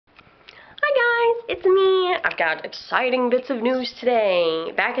it's me. I've got exciting bits of news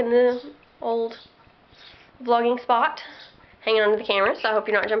today. Back in the old vlogging spot, hanging onto the camera, so I hope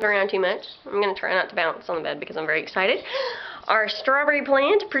you're not jumping around too much. I'm going to try not to bounce on the bed because I'm very excited. Our strawberry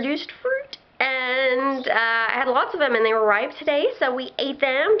plant produced fruit, and I had lots of them, and they were ripe today, so we ate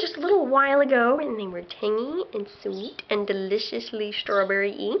them just a little while ago, and they were tangy and sweet and deliciously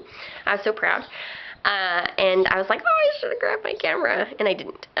strawberry-y. I was so proud. And I was like, oh, I should have grabbed my camera, and I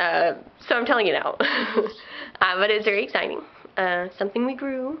didn't. So I'm telling you now. But it was very exciting. Something we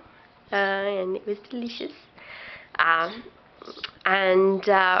grew, and it was delicious.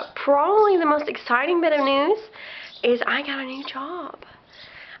 Probably the most exciting bit of news is I got a new job.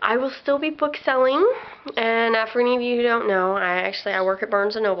 I will still be book selling, and for any of you who don't know, I work at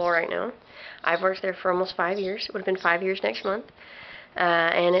Barnes & Noble right now. I've worked there for almost 5 years. It would have been 5 years next month.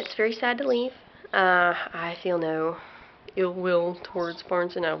 And it's very sad to leave. I feel no ill will towards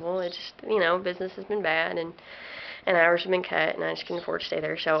Barnes & Noble. It's just, you know, business has been bad, and hours have been cut, and I just can't afford to stay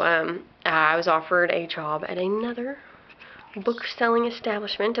there. So I was offered a job at another book-selling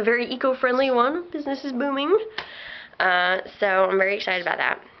establishment, a very eco-friendly one. Business is booming. So I'm very excited about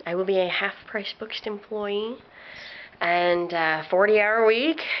that. I will be a half-price Booksed employee, and 40-hour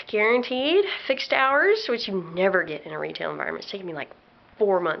week, guaranteed, fixed hours, which you never get in a retail environment. It's taken me like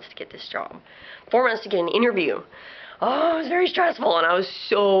 4 months to get this job. 4 months to get an interview. Oh, it was very stressful, and I was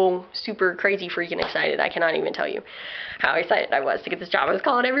so super crazy freaking excited. I cannot even tell you how excited I was to get this job. I was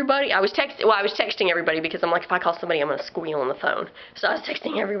calling everybody. I was texting everybody because I'm like, if I call somebody, I'm going to squeal on the phone. So I was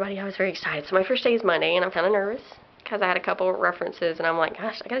texting everybody. I was very excited. So my first day is Monday, and I'm kind of nervous because I had a couple references, and I'm like,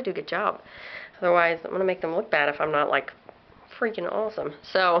 gosh, I got to do a good job. Otherwise, I'm going to make them look bad if I'm not, like, freaking awesome.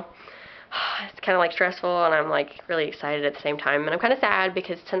 So it's kind of like stressful, and I'm like really excited at the same time, and I'm kind of sad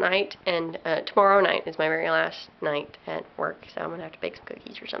because tonight and tomorrow night is my very last night at work, so I'm gonna have to bake some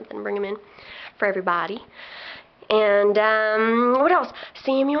cookies or something and bring them in for everybody. And what else?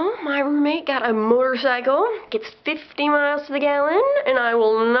 Samuel, my roommate, got a motorcycle, gets 50 miles to the gallon, and I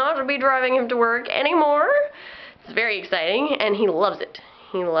will not be driving him to work anymore. It's very exciting, and he loves it.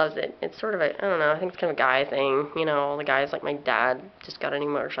 He loves it. It's sort of a, I don't know, I think it's kind of a guy thing. You know, all the guys, like my dad, just got a new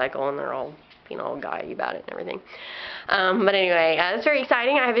motorcycle, and they're all, you know, all guy-y about it and everything. But anyway, it's very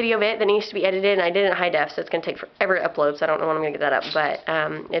exciting. I have a video of it that needs to be edited, and I did it in high def, so it's going to take forever to upload, so I don't know when I'm going to get that up. But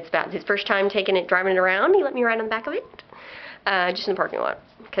it's about his first time driving it around. He let me ride on the back of it, just in the parking lot,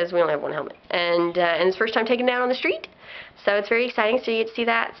 because we only have one helmet. And his first time taking it down on the street. So it's very exciting, so you get to see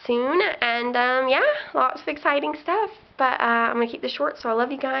that soon. And yeah, lots of exciting stuff. But I'm going to keep this short, so I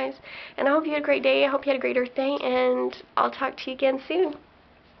love you guys. And I hope you had a great day. I hope you had a great Earth Day. And I'll talk to you again soon.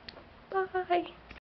 Bye.